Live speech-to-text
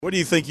Where do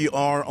you think you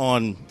are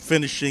on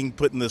finishing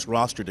putting this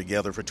roster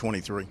together for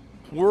 23?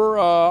 We're,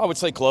 I would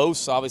say,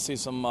 close. Obviously,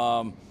 some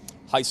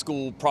high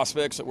school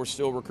prospects that we're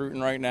still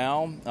recruiting right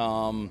now.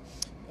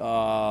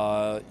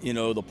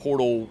 The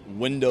portal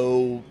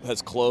window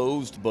has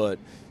closed, but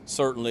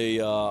certainly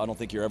I don't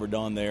think you're ever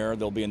done there.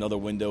 There'll be another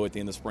window at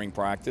the end of spring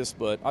practice,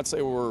 but I'd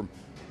say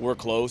we're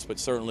close. But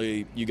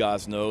certainly, you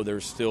guys know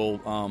there's still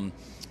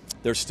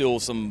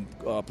some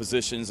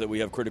positions that we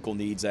have critical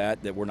needs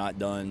at that we're not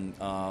done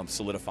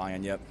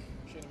solidifying yet.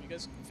 Shane, have you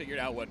guys figured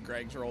out what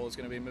Greg's role is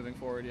going to be moving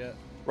forward yet?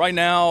 Right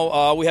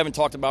now, we haven't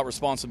talked about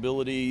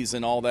responsibilities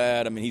and all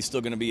that. I mean, he's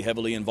still going to be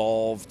heavily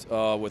involved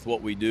with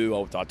what we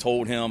do. I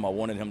told him I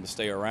wanted him to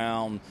stay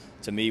around.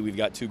 To me, we've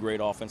got two great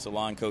offensive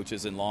line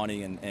coaches in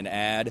Lonnie and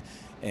Ad,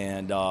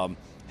 and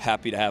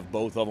happy to have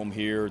both of them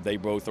here. They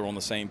both are on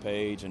the same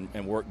page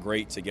and work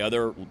great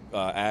together.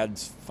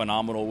 Ad's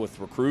phenomenal with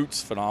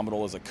recruits,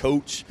 phenomenal as a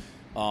coach.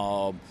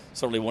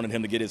 Certainly wanted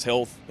him to get his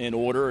health in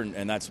order,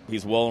 and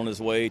he's well on his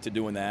way to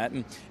doing that.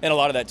 And a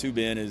lot of that, too,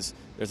 Ben, is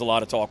there's a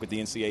lot of talk with the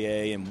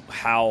NCAA and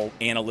how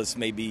analysts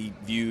may be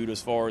viewed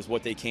as far as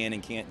what they can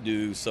and can't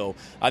do. So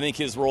I think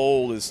his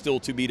role is still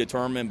to be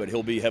determined, but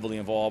he'll be heavily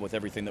involved with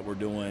everything that we're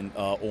doing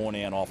on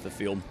and off the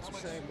field.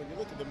 Shane, when you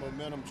look at the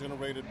momentum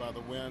generated by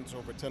the wins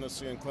over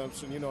Tennessee and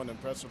Clemson, an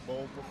impressive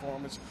bowl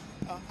performance,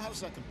 how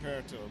does that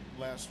compare to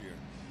last year?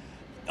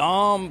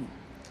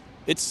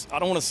 I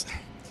don't want to –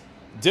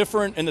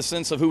 different in the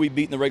sense of who we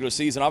beat in the regular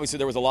season. Obviously,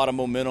 there was a lot of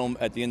momentum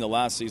at the end of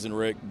last season,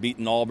 Rick,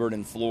 beating Auburn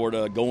and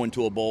Florida, going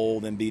to a bowl,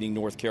 then beating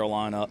North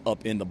Carolina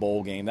up in the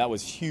bowl game. That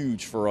was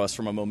huge for us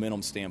from a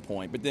momentum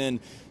standpoint. But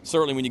then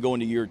certainly when you go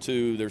into year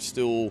two, there's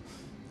still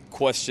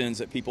questions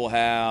that people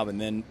have.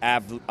 And then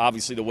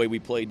obviously the way we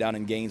played down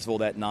in Gainesville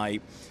that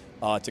night,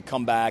 to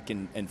come back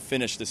and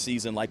finish the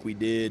season like we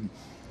did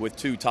with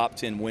two top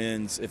 10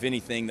 wins, if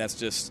anything, that's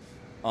just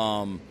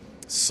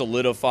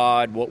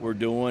solidified what we're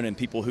doing, and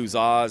people whose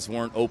eyes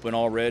weren't open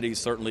already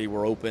certainly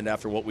were opened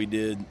after what we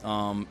did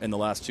in the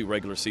last two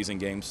regular season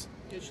games.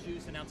 Coach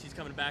Juice announced he's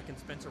coming back, and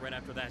Spencer right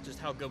after that. Just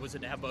how good was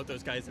it to have both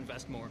those guys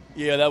invest more?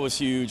 Yeah, that was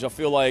huge. I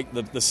feel like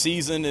the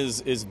season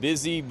is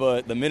busy,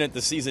 but the minute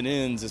the season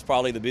ends is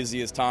probably the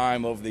busiest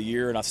time of the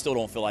year, and I still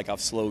don't feel like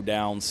I've slowed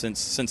down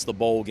since the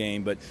bowl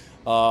game. But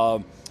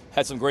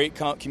had some great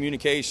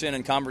communication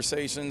and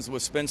conversations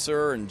with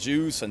Spencer and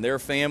Juice and their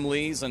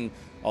families, and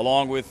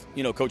along with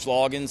Coach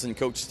Loggins and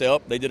Coach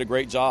Stepp. They did a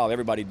great job.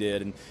 Everybody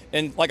did,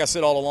 and like I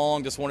said all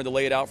along, just wanted to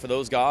lay it out for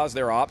those guys,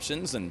 their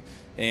options, and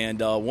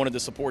wanted to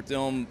support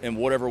them in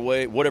whatever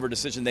way, whatever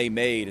decision they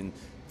made. And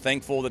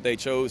thankful that they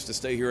chose to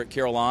stay here at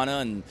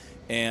Carolina,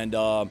 and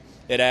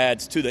it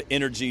adds to the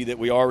energy that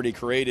we already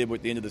created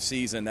with the end of the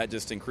season. That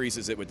just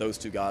increases it with those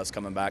two guys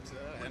coming back.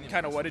 And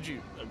kind of what did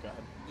you? Oh, God.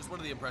 Just what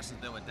are the impressions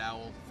then with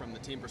Dowell from the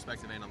team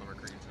perspective and on the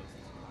recruiting shows?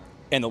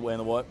 And the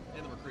what?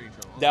 And the recruiting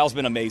show. Dowell's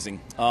been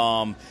amazing.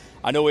 I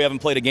know we haven't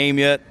played a game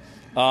yet,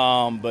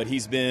 but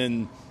he's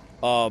been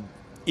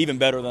even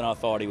better than I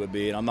thought he would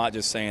be. And I'm not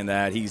just saying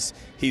that. He's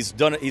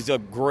done it. He's a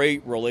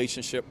great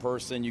relationship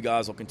person. You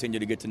guys will continue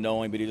to get to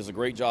know him, but he does a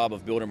great job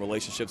of building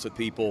relationships with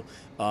people.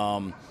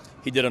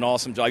 He did an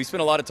awesome job. He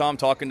spent a lot of time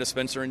talking to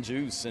Spencer and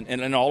Juice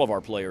and all of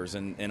our players,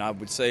 and I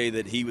would say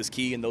that he was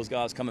key in those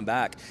guys coming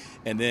back.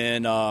 And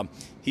then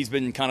he's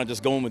been kind of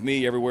just going with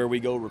me everywhere we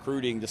go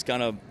recruiting, just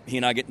kind of he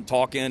and I getting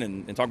talking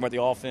and talking about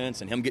the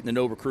offense and him getting to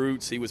know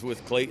recruits. He was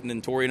with Clayton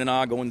and Torian and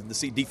I going to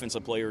see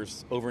defensive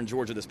players over in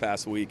Georgia this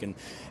past week, and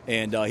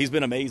he's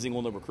been amazing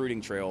on the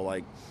recruiting trail.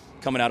 Like,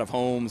 coming out of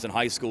Holmes and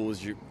high school,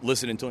 as you're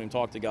listening to him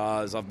talk to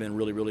guys, I've been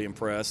really, really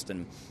impressed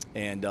and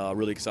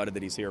really excited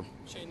that he's here.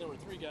 Shane, there were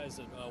three guys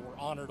that were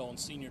honored on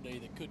senior day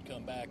that could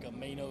come back: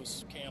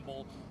 Manos,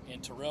 Campbell,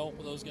 and Terrell.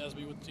 Will those guys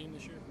be with the team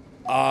this year?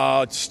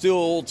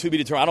 Still to be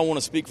determined. I don't want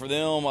to speak for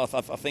them. I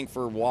think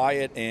for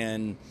Wyatt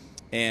and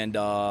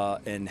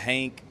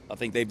Hank, I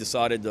think they've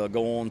decided to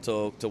go on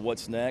to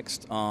what's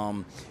next.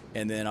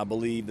 And then I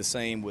believe the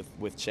same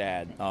with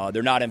Chad.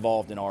 They're not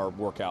involved in our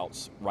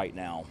workouts right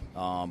now,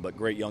 but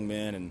great young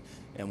men,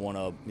 and want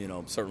to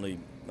certainly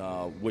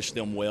wish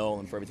them well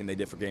and for everything they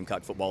did for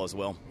Gamecock football as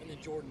well. And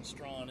then Jordan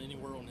Strawn,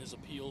 anywhere on his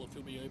appeal if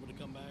he'll be able to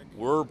come back?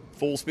 We're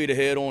full speed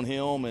ahead on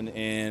him,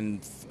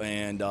 and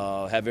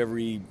have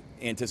every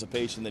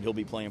anticipation that he'll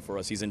be playing for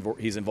us. He's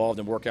involved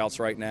in workouts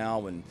right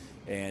now, and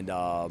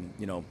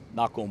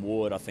knock on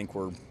wood, I think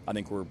we're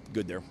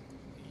good there.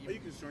 Are you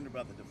concerned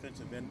about the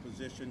defensive end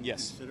position?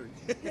 Yes.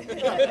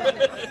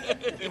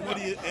 And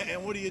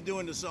what are you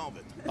doing to solve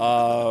it?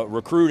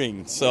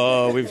 Recruiting.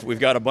 So we've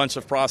got a bunch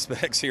of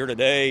prospects here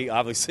today.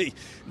 Obviously,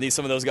 need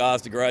some of those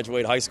guys to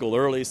graduate high school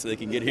early so they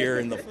can get here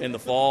in the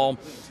fall.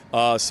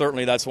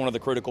 Certainly, that's one of the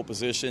critical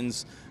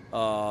positions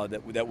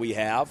that we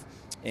have,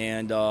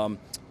 and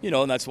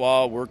and that's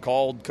why we're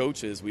called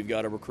coaches. We've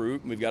got to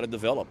recruit and we've got to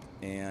develop,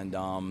 and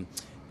the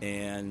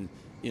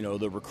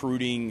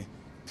recruiting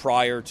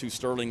prior to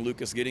Sterling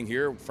Lucas getting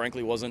here,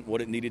 frankly, wasn't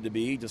what it needed to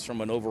be just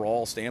from an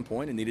overall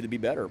standpoint. It needed to be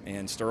better.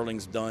 And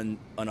Sterling's done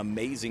an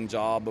amazing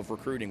job of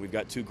recruiting. We've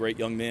got 2 great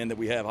young men that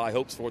we have high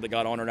hopes for that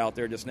got honored out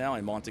there just now,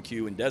 in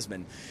Montague and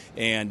Desmond.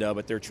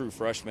 But they're true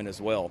freshmen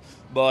as well.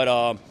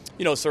 But,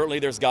 certainly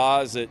there's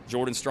guys that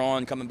Jordan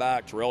Strawn coming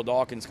back, Terrell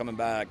Dawkins coming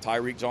back,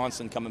 Tyreek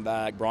Johnson coming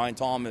back, Brian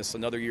Thomas,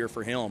 another year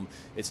for him.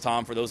 It's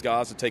time for those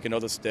guys to take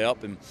another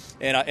step. And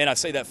I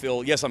say that,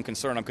 Phil, yes, I'm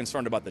concerned. I'm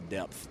concerned about the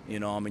depth.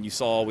 You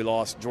saw we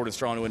lost Jordan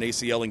Strawn to an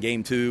ACL in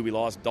Game 2. We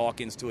lost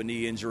Dawkins to a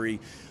knee injury.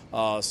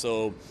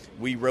 So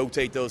we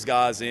rotate those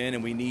guys in,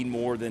 and we need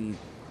more than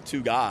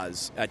 2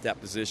 guys at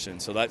that position.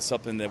 So that's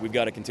something that we've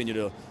got to continue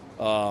to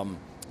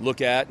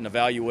look at and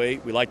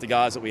evaluate. We like the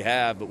guys that we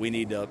have, but we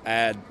need to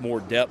add more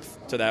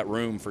depth to that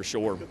room for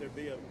sure. Could there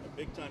be a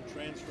big-time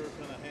transfer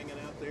kind of hanging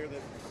out there?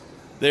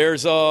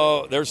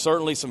 There's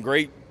certainly some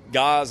great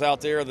guys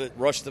out there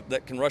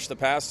that can rush the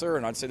passer,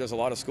 and I'd say there's a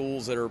lot of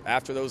schools that are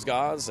after those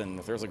guys. And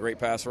if there's a great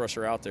pass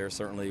rusher out there,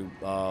 certainly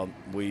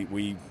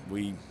we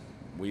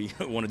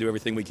want to do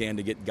everything we can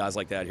to get guys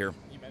like that here.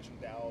 You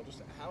mentioned Dowell.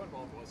 Just how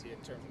involved was he in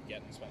terms of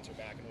getting Spencer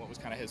back, and what was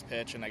kind of his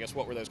pitch, and I guess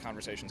what were those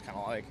conversations kind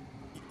of like?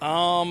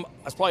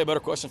 That's probably a better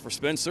question for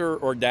Spencer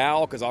or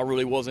Dowell, because I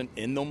really wasn't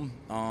in them.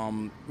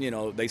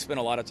 They spent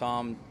a lot of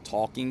time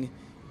talking,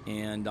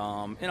 and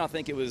I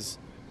think it was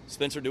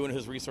Spencer doing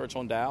his research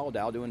on Dowell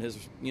doing his,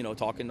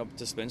 talking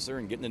to Spencer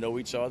and getting to know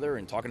each other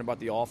and talking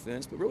about the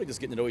offense, but really just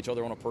getting to know each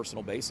other on a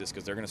personal basis,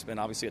 because they're going to spend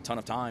obviously a ton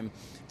of time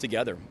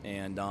together.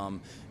 And,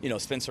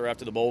 Spencer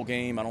after the bowl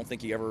game, I don't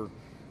think he ever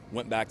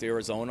went back to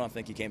Arizona. I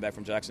think he came back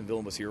from Jacksonville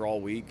and was here all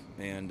week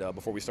and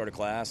before we started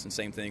class, and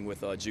same thing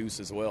with Juice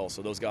as well.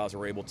 So those guys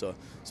were able to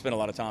spend a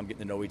lot of time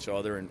getting to know each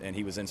other, and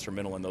he was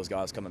instrumental in those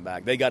guys coming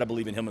back. They got to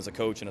believe in him as a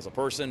coach and as a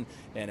person,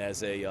 and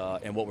as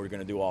and what we're going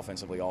to do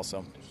offensively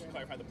also. Just to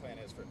clarify, the plan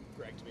is for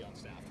Greg to be on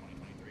staff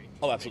 2023.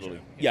 Oh, absolutely.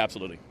 Yeah,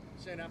 absolutely.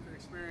 Shane, after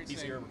experiencing,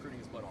 He's here recruiting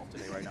his butt off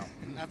today right now.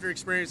 After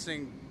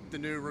experiencing the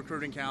new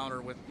recruiting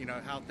calendar with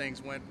how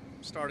things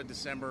started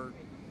December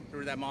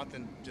through that month,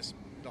 and just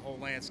the whole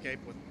landscape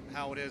with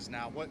how it is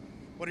now, what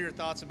are your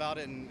thoughts about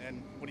it, and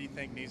what do you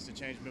think needs to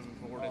change moving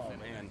forward?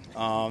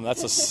 Oh man,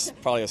 that's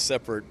probably a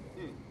separate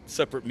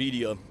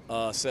media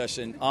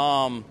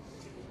session.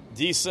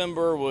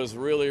 December was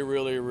really,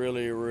 really,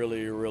 really,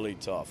 really, really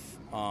tough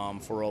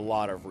for a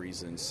lot of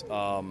reasons.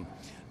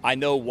 I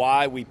know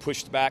why we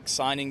pushed back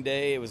signing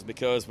day. It was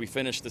because we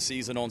finished the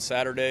season on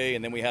Saturday,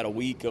 and then we had a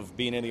week of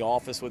being in the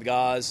office with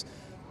guys,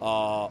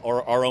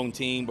 or our own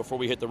team, before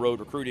we hit the road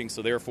recruiting,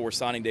 so therefore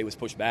signing day was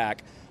pushed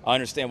back. I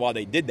understand why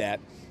they did that,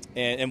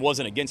 and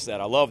wasn't against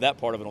that. I love that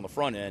part of it on the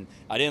front end.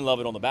 I didn't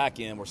love it on the back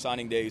end, where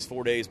signing day is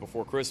 4 days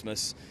before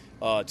Christmas,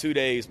 2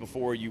 days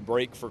before you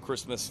break for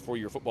Christmas for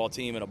your football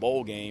team in a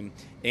bowl game,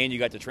 and you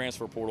got the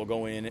transfer portal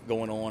going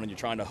on, and you're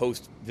trying to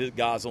host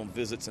guys on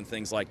visits and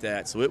things like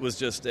that. So it was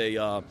just it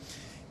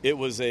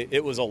was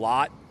a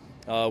lot.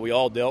 We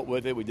all dealt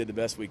with it. We did the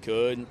best we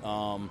could.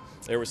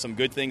 There were some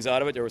good things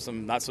out of it. There were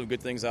some not so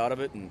good things out of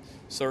it, and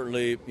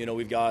certainly,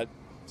 we've got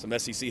some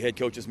SEC head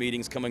coaches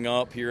meetings coming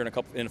up here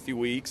in a few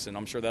weeks, and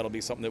I'm sure that'll be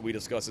something that we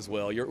discuss as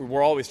well.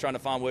 We're always trying to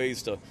find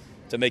ways to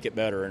make it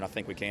better, and I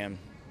think we can.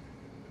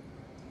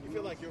 You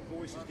feel like your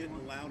voice is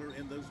getting louder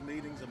in those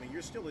meetings? I mean,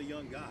 you're still a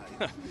young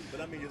guy,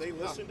 but do they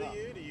listen to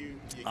you? Do you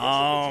get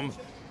some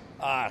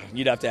attention?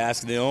 You'd have to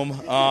ask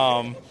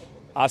them.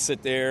 I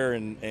sit there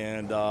and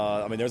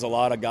there's a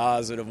lot of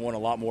guys that have won a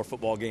lot more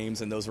football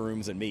games in those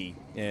rooms than me,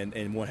 and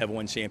have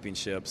won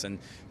championships. And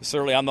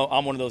certainly I'm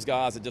one of those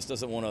guys that just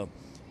doesn't want to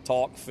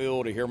talk,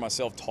 Phil, to hear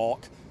myself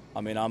talk.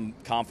 I'm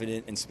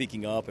confident in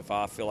speaking up if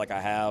I feel like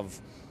I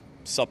have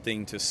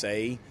something to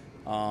say.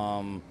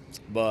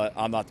 But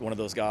I'm not one of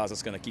those guys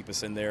that's going to keep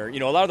us in there. A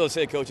lot of those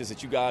head coaches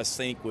that you guys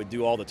think would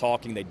do all the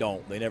talking, they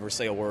don't. They never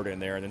say a word in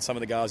there. And then some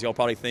of the guys y'all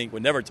probably think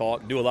would never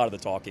talk, do a lot of the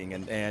talking.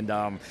 And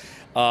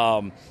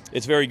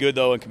it's very good,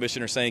 though, and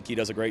Commissioner Sankey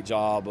does a great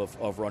job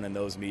of running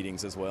those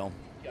meetings as well.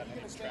 You got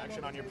any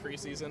traction on your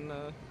preseason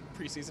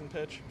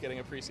pitch, getting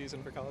a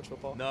preseason for college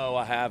football? No,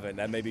 I haven't.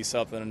 That may be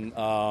something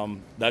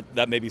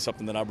that may be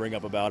something that I bring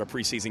up about a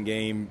preseason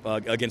game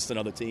against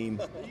another team.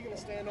 Are you going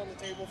to stand on the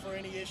table for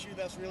any issue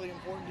that's really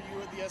important to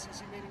you at the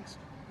SEC meetings?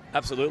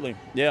 Absolutely,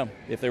 yeah.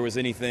 If there was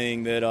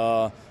anything that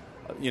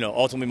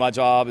ultimately my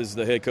job as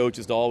the head coach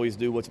is to always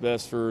do what's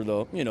best for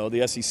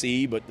the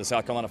SEC, but the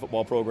South Carolina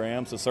football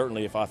program. So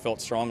certainly, if I felt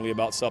strongly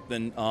about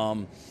something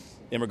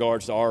in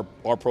regards to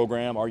our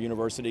program, our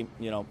university,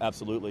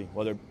 absolutely.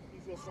 Whether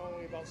feel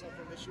strongly about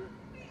something this year?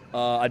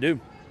 I do,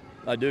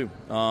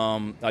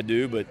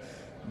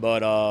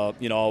 but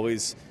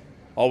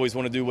always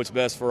want to do what's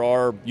best for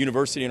our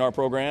university and our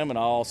program, and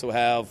I also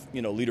have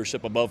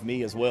leadership above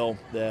me as well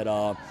that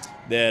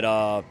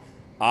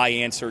I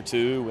answer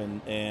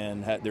to,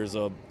 and there's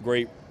a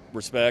great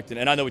respect,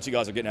 and I know what you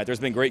guys are getting at. There's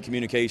been great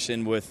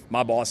communication with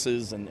my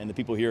bosses and the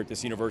people here at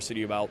this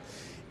university about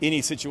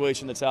any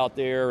situation that's out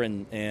there,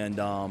 and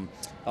I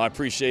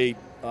appreciate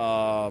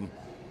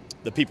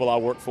the people I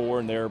work for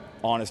and their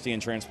honesty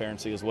and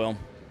transparency as well.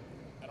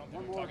 I don't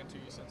talking to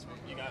you since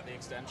you got the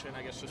extension.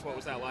 I guess just what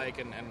was that like,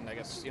 and I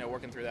guess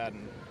working through that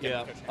and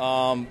Yeah, getting the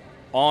coaching.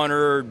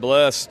 Honored,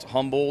 blessed,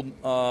 humbled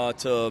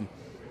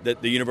that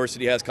the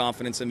university has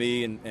confidence in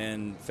me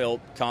and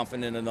felt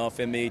confident enough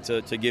in me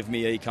to give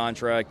me a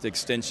contract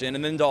extension,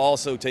 and then to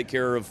also take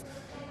care of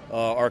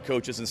our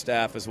coaches and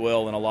staff as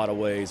well in a lot of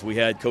ways. We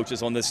had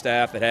coaches on this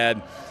staff that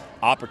had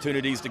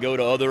opportunities to go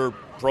to other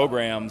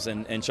programs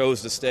and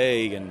chose to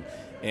stay, and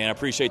I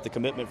appreciate the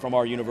commitment from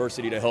our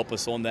university to help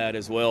us on that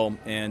as well.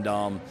 And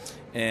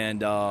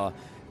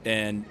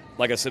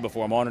like I said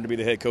before, I'm honored to be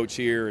the head coach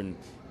here, and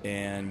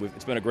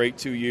it's been a great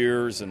 2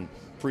 years, and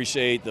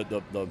appreciate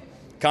the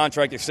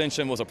contract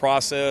extension was a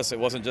process. It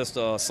wasn't just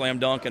a slam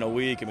dunk in a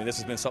week. I mean, this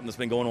has been something that's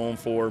been going on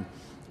for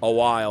a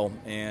while,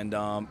 and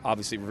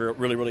obviously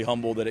really, really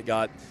humbled that it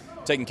got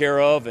taken care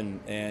of,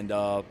 and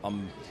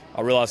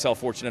I realize how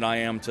fortunate I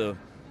am to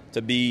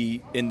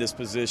be in this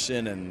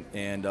position,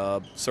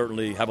 and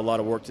certainly have a lot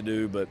of work to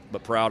do,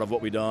 but proud of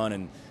what we've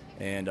done,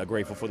 and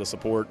grateful for the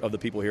support of the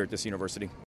people here at this university.